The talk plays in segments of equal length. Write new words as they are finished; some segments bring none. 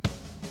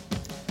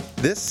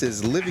This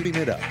is Living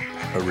It Up,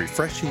 a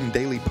refreshing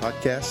daily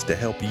podcast to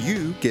help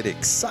you get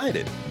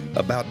excited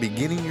about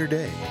beginning your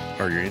day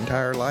or your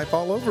entire life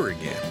all over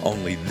again.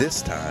 Only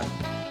this time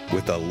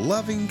with a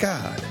loving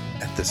God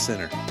at the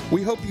center.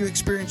 We hope you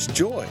experience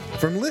joy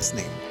from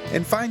listening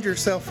and find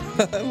yourself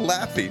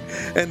laughing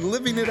and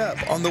living it up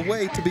on the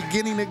way to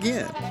beginning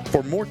again.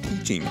 For more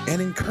teaching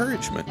and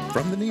encouragement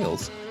from the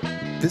Neals,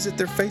 visit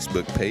their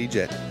Facebook page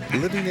at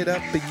Living It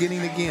Up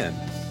Beginning Again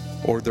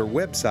or their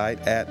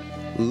website at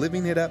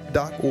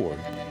livingitup.org.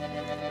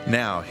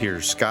 Now,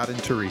 here's Scott and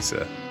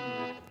Teresa.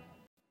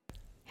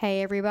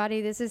 Hey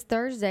everybody, this is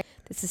Thursday.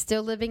 This is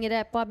still Living It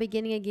Up while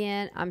beginning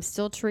again. I'm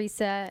still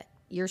Teresa.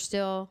 You're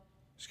still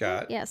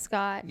Scott? Yeah,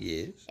 Scott.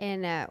 Yes.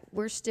 And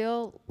we're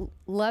still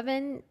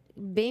loving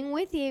being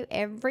with you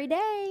every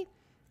day.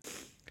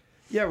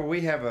 Yeah, well,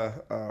 we have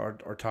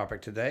our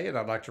topic today, and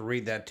I'd like to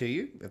read that to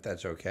you, if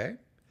that's okay.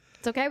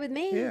 It's okay with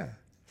me. Yeah.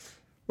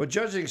 Well,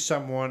 judging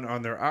someone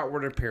on their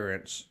outward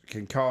appearance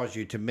can cause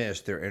you to miss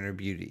their inner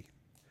beauty.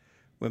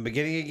 When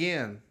beginning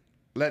again,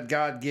 let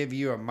God give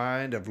you a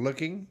mind of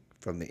looking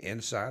from the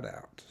inside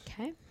out.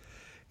 Okay.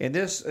 And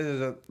this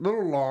is a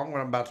little long,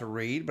 what I'm about to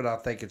read, but I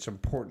think it's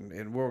important,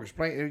 and we'll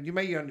explain. You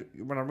may,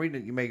 when I'm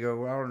reading it, you may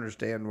go, I don't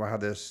understand how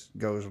this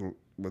goes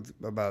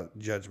about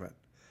judgment.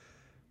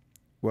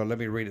 Well, let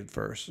me read it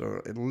first.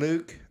 So, in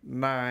Luke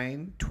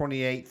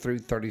 9:28 through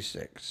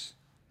 36.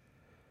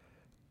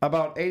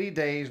 About 80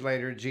 days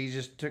later,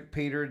 Jesus took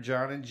Peter,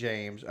 John, and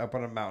James up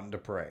on a mountain to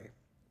pray.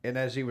 And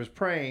as he was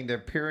praying, the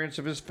appearance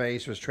of his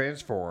face was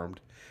transformed,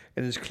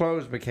 and his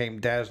clothes became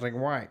dazzling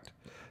white.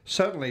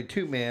 Suddenly,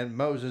 two men,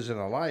 Moses and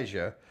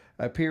Elijah,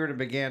 appeared and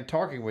began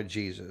talking with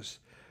Jesus.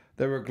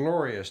 They were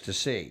glorious to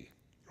see.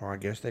 Well, I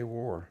guess they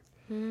were.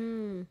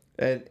 And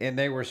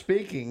they were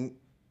speaking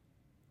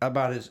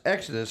about his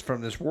exodus from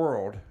this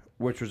world,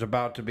 which was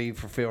about to be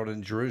fulfilled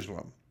in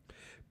Jerusalem.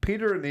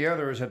 Peter and the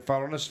others had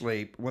fallen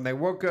asleep. When they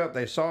woke up,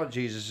 they saw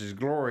Jesus'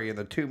 glory and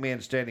the two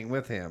men standing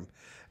with him.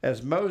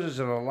 As Moses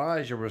and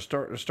Elijah were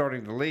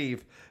starting to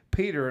leave,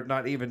 Peter,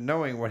 not even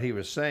knowing what he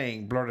was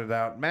saying, blurted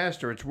out,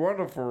 "Master, it's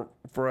wonderful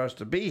for us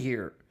to be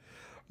here.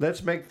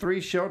 Let's make 3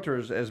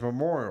 shelters as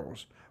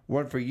memorials,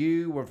 one for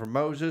you, one for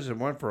Moses, and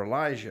one for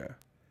Elijah."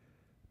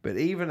 But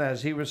even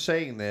as he was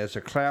saying this,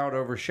 a cloud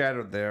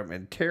overshadowed them,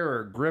 and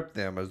terror gripped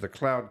them as the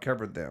cloud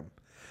covered them.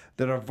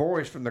 Then a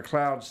voice from the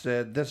cloud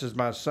said, "This is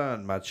my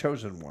son, my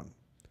chosen one.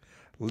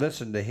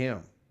 Listen to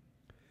him."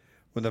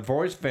 When the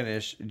voice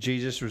finished,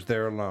 Jesus was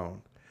there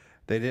alone.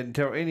 They didn't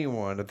tell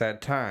anyone at that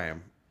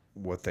time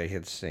what they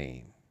had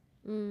seen.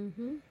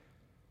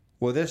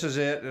 Well, this is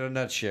it in a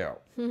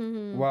nutshell.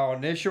 While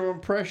initial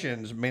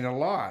impressions mean a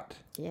lot,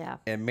 Yeah.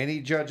 and many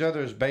judge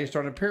others based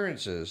on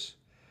appearances,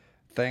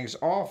 things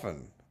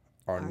often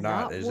are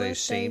not as they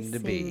seem to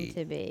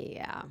be.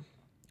 Yeah.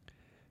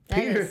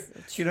 Peter,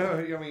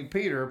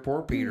 Peter,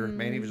 poor Peter,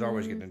 man, he was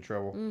always getting in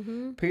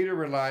trouble. Peter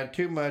relied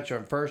too much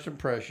on first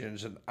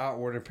impressions and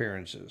outward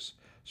appearances,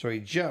 so he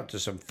jumped to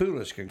some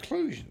foolish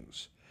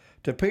conclusions.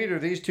 To Peter,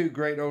 these two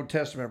great Old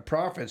Testament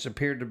prophets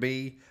appeared to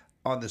be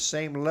on the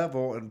same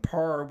level and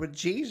par with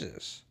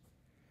Jesus.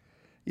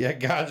 Yet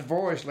God's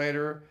voice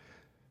later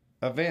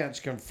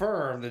events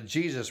confirmed that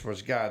Jesus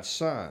was God's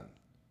son.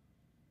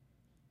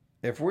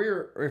 If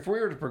we're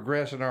to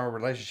progress in our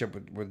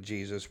relationship with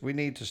Jesus, we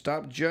need to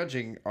stop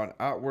judging on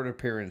outward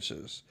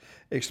appearances,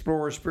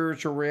 explore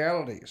spiritual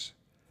realities,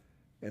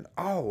 and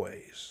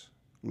always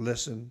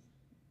listen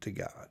to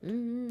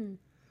God.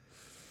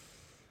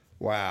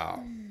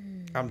 Wow.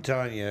 I'm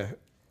telling you,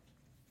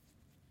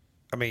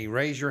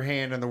 raise your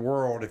hand in the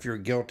world if you're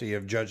guilty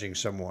of judging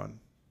someone.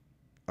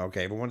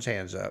 Okay, everyone's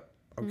hands up.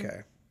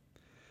 Okay.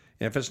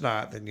 And if it's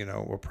not, then,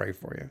 we'll pray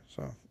for you.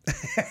 So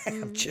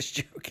I'm just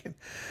joking.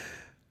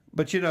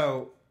 But,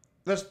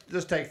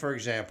 let's take, for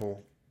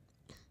example,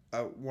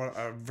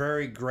 a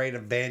very great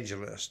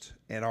evangelist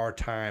in our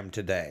time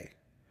today.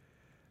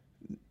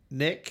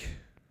 Nick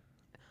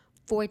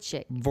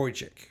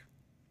Vujicic.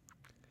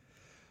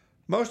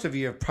 Most of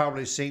you have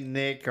probably seen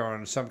Nick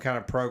on some kind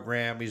of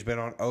program. He's been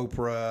on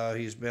Oprah.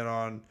 He's been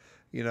on,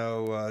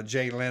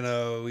 Jay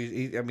Leno.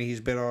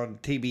 He's been on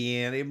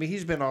TBN.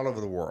 He's been all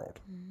over the world.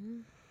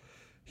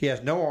 He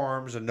has no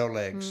arms and no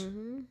legs.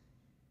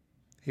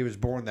 He was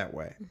born that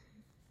way.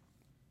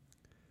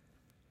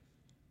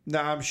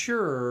 Now, I'm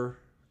sure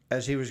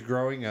as he was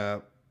growing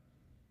up,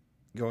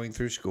 going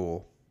through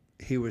school,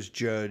 he was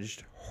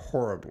judged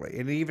horribly.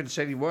 And he even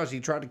said he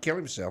tried to kill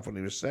himself when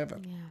he was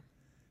 7. Yeah.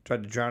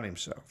 Tried to drown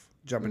himself.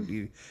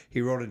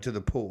 He rolled into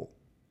the pool.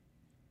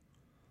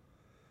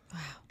 Wow.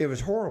 It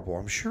was horrible,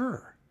 I'm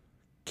sure.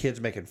 Kids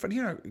making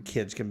fun.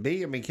 Kids can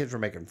be. Kids were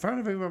making fun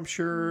of him, I'm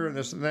sure, and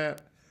this and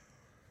that.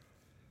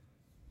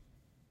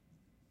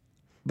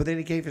 But then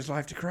he gave his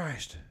life to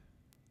Christ.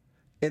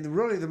 And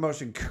really the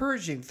most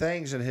encouraging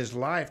things in his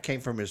life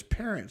came from his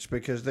parents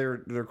because they're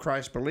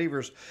Christ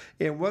believers.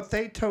 And what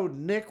they told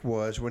Nick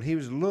was when he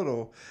was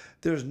little,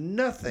 there's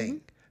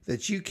nothing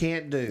that you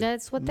can't do.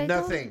 That's what they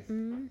Nothing. told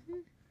him.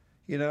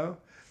 You know,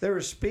 They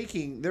were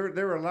speaking. They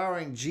were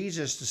allowing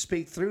Jesus to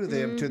speak through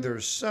them to their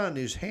son,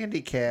 who's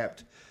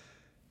handicapped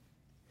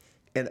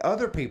in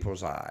other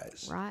people's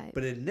eyes. Right.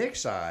 But in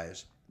Nick's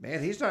eyes,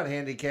 man, he's not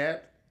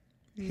handicapped.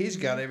 He's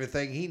got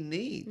everything he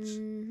needs.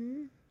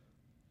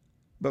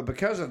 But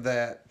because of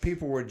that,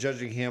 people were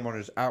judging him on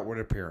his outward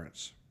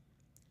appearance,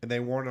 and they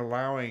weren't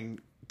allowing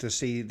to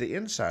see the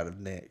inside of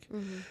Nick.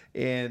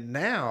 And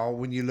now,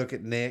 when you look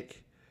at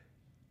Nick,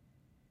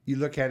 you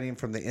look at him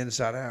from the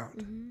inside out,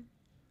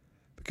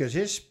 because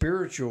his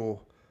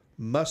spiritual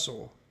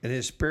muscle and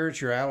his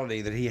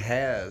spirituality that he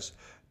has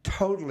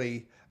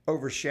totally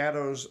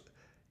overshadows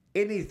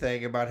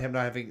anything about him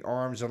not having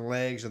arms and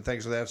legs and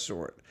things of that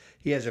sort.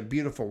 He has a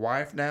beautiful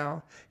wife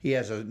now. He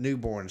has a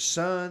newborn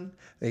son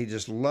that he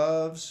just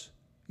loves.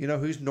 You know,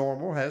 who's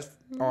normal, has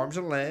arms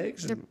and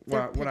legs. And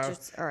Their when I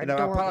pictures are I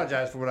adorable.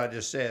 apologize for what I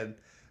just said,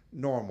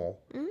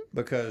 normal,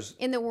 because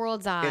In the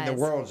world's eyes. in the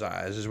world's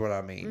eyes is what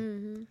I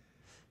mean.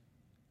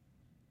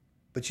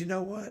 But you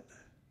know what?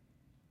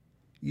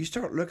 You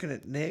start looking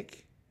at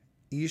Nick,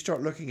 you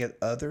start looking at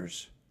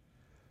others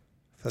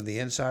from the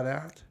inside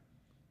out,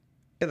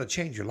 it'll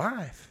change your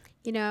life.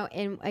 You know,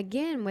 and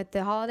again, with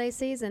the holiday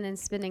season and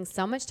spending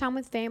so much time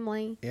with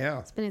family,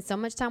 Yeah, spending so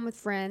much time with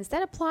friends,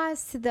 that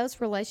applies to those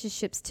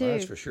relationships too.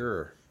 that's for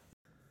sure.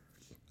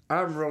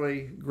 I'm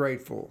really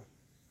grateful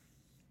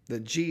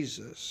that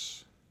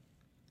Jesus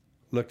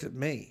looked at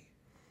me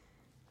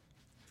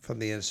from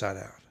the inside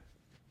out.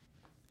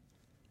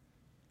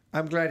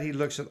 I'm glad he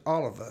looks at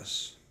all of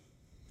us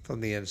from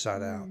the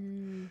inside out.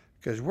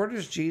 Because where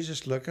does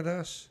Jesus look at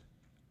us?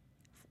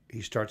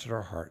 He starts at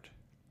our heart.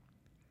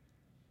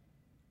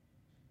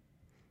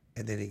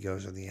 And then he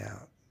goes on the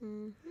out.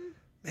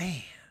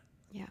 Man.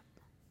 Yeah.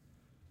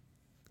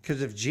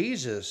 Because if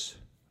Jesus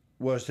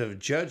was to have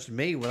judged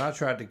me when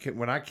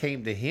I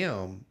came to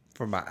him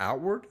from my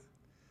outward,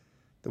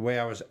 the way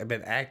I've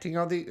been acting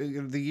all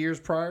the years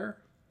prior,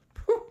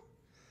 whew,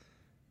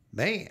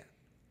 man.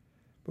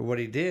 But what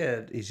he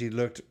did is he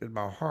looked at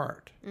my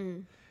heart,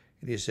 and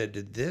he said,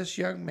 "Did this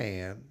young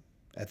man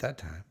at that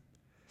time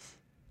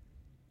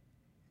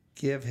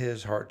give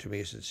his heart to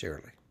me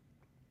sincerely?"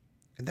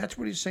 And that's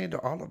what he's saying to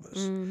all of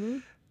us.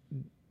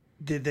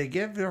 Did they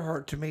give their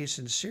heart to me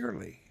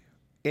sincerely?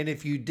 And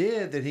if you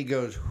did, then he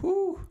goes,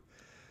 whew,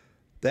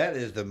 that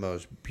is the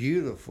most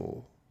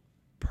beautiful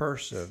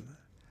person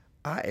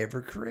I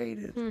ever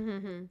created.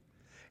 And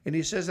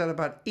he says that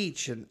about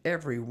each and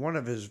every one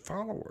of his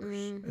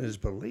followers and his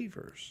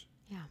believers.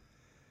 Yeah.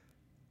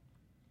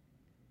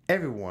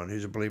 Everyone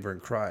who's a believer in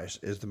Christ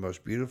is the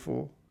most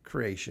beautiful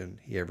creation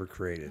he ever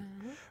created.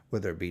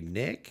 Whether it be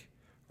Nick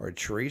or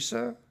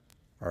Teresa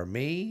or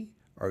me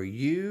or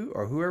you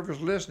or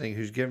whoever's listening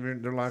who's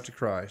given their life to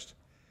Christ,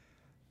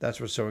 that's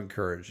what's so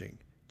encouraging.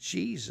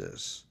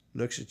 Jesus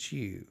looks at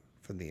you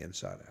from the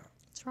inside out.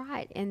 That's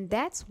right. And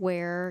that's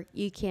where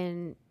you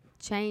can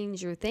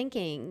change your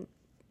thinking,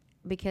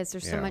 because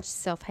there's so Yeah. much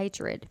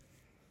self-hatred.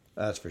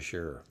 That's for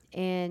sure.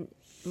 And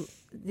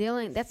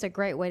that's a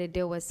great way to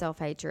deal with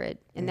self-hatred.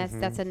 And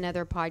that's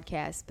another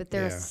podcast. But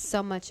there's Yeah.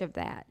 so much of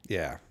that.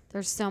 Yeah.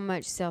 There's so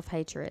much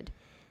self-hatred.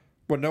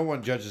 Well, no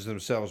one judges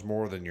themselves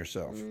more than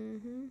yourself.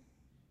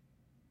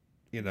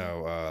 You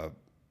know,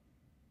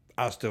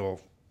 I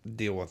still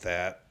deal with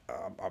that.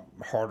 I'm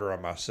harder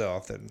on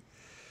myself than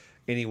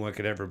anyone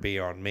could ever be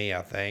on me,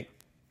 I think.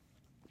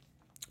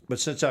 But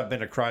since I've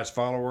been a Christ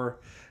follower,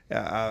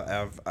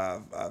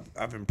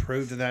 I've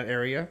improved in that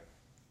area.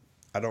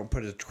 I don't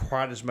put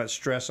quite as much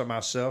stress on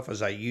myself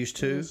as I used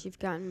to. Yes, you've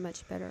gotten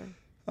much better.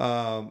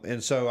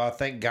 And so I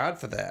thank God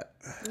for that.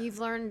 You've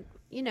learned,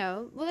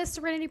 the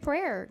serenity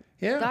prayer.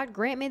 Yeah. God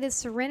grant me the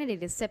serenity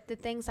to accept the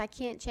things I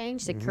can't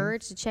change, the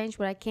courage to change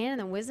what I can, and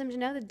the wisdom to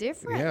know the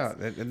difference. Yeah,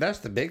 and that's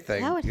the big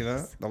thing, How it you know.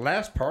 is. The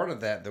last part of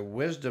that, the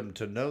wisdom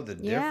to know the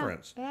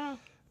difference. Yeah.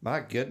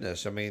 My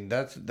goodness, I mean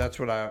that's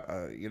what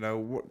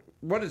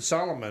what did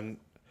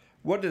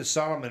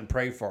Solomon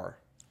pray for?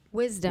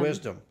 Wisdom.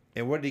 Wisdom.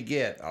 And what did he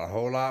get? A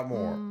whole lot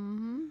more.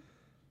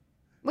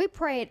 We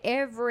pray it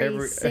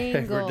every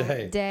single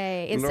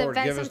day. And Lord, in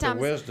fact, give us the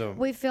sometimes wisdom.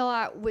 we feel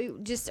like we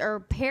just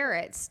are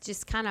parrots,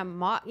 just kind of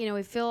mock.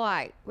 We feel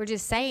like we're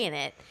just saying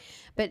it,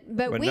 but we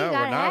no, gotta we're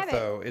have not it.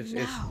 though.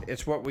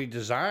 It's what we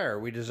desire.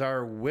 We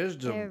desire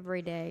wisdom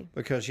Every day.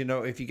 because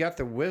if you got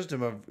the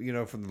wisdom of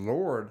from the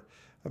Lord,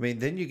 I mean,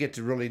 then you get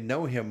to really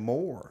know Him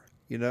more.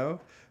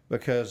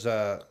 Because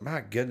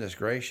my goodness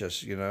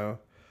gracious,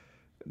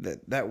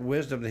 that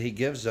wisdom that He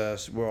gives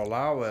us will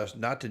allow us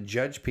not to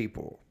judge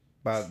people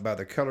by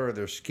the color of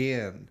their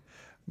skin,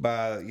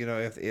 by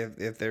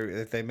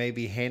if they may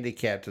be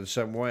handicapped in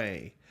some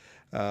way,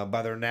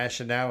 by their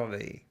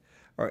nationality,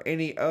 or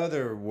any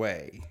other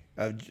way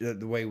of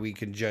the way we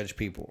can judge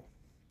people.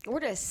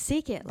 We're to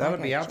seek it. That'll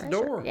like be a out the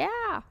treasure. door.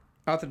 Yeah.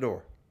 Out the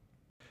door.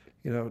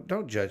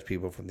 Don't judge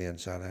people from the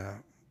inside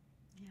out.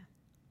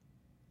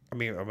 I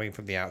mean,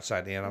 from the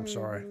outside in. I'm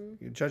sorry.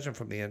 You judge them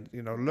from the in.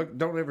 Look.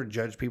 Don't ever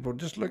judge people.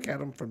 Just look at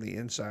them from the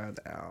inside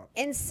out.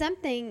 And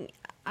something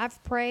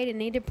I've prayed and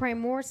need to pray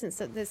more since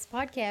this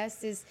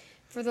podcast is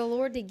for the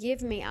Lord to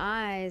give me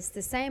eyes,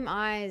 the same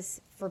eyes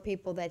for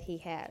people that He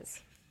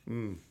has.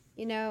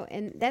 You know,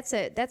 and that's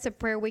a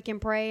prayer we can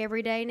pray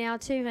every day now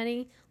too,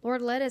 honey.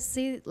 Lord, let us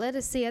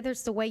see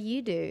others the way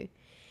You do.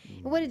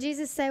 And what did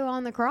Jesus say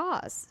on the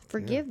cross?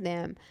 Forgive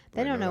them.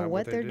 They don't know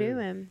what they're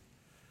doing.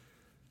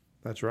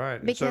 That's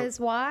right. Because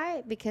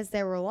why? Because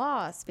they were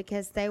lost.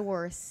 Because they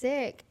were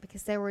sick.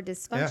 Because they were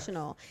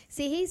dysfunctional.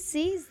 See, He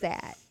sees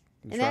that,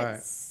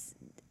 that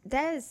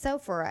is so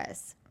for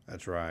us.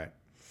 That's right.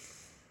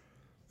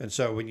 And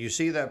so when you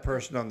see that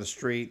person on the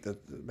street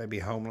that may be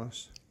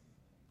homeless,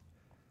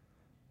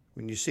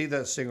 when you see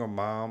that single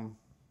mom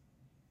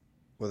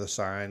with a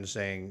sign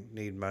saying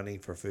need money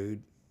for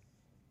food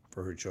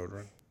for her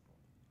children,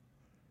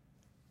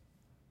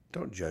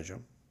 don't judge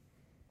them.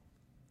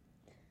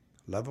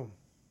 Love them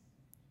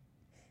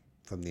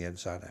from the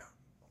inside out.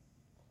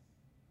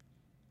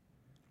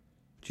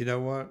 But you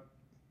know what?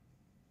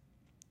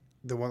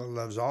 The one that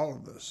loves all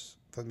of us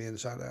from the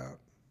inside out,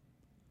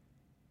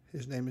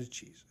 His name is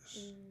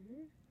Jesus.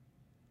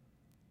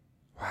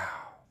 Wow.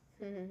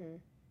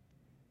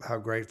 How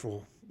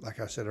grateful, like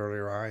I said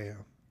earlier, I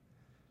am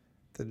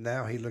that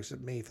now He looks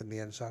at me from the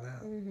inside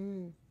out.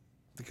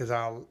 Because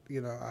I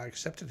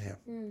accepted Him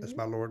as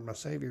my Lord and my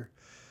Savior.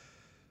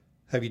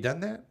 Have you done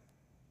that?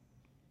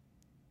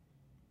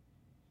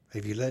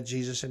 Have you let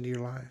Jesus into your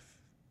life?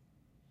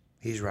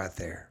 He's right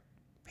there.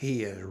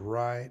 He is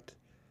right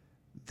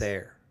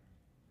there.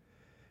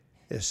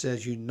 It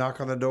says you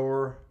knock on the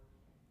door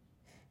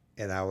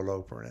and I will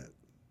open it.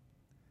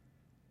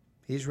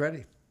 He's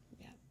ready.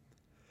 Yeah.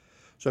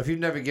 So if you've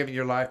never given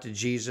your life to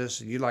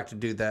Jesus and you'd like to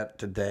do that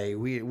today,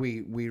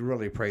 we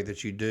really pray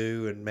that you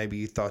do. And maybe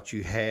you thought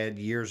you had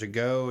years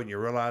ago and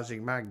you're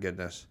realizing, my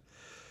goodness,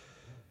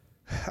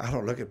 I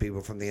don't look at people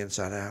from the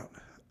inside out.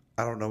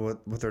 I don't know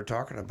what they're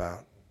talking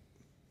about.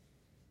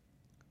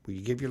 Will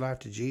you give your life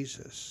to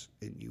Jesus?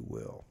 And you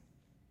will.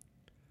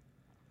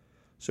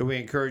 So we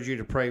encourage you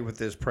to pray with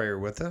this prayer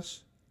with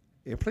us.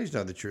 And please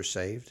know that you're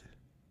saved.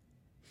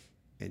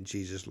 And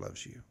Jesus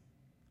loves you.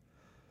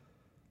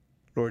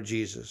 Lord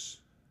Jesus,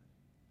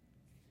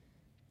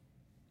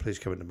 please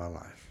come into my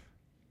life.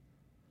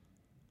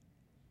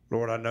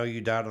 Lord, I know You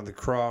died on the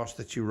cross,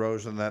 that You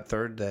rose on that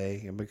third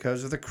day. And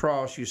because of the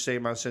cross, You say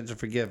my sins are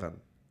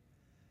forgiven.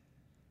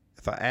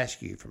 If I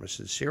ask You from a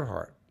sincere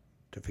heart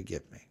to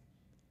forgive me.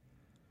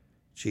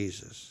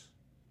 Jesus,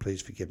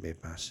 please forgive me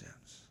of my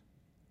sins.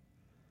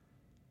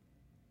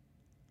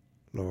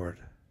 Lord,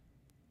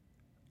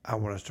 I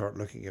want to start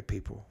looking at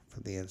people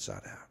from the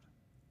inside out.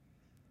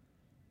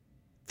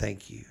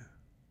 Thank You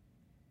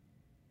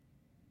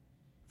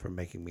for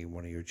making me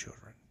one of Your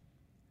children.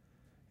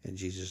 In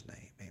Jesus'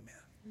 name, amen.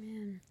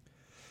 Amen.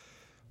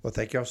 Well,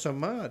 thank y'all so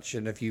much.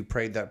 And if you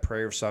prayed that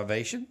prayer of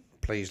salvation,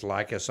 please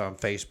like us on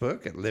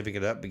Facebook at Living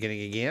It Up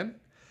Beginning Again.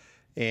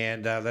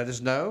 And let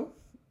us know.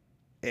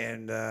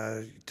 And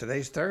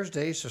today's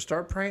Thursday, so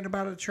start praying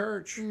about a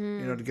church,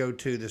 to go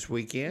to this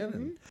weekend.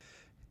 And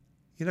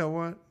you know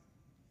what?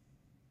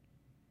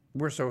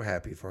 We're so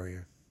happy for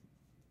you.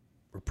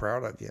 We're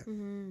proud of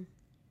you.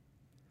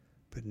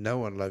 But no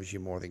one loves you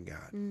more than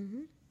God.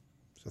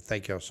 So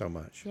thank y'all so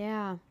much.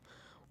 Yeah.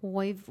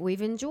 Well,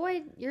 we've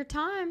enjoyed your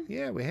time.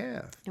 Yeah, we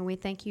have. And we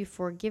thank you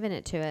for giving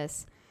it to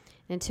us.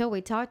 Until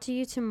we talk to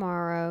you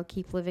tomorrow,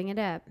 keep living it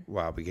up.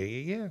 While beginning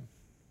again.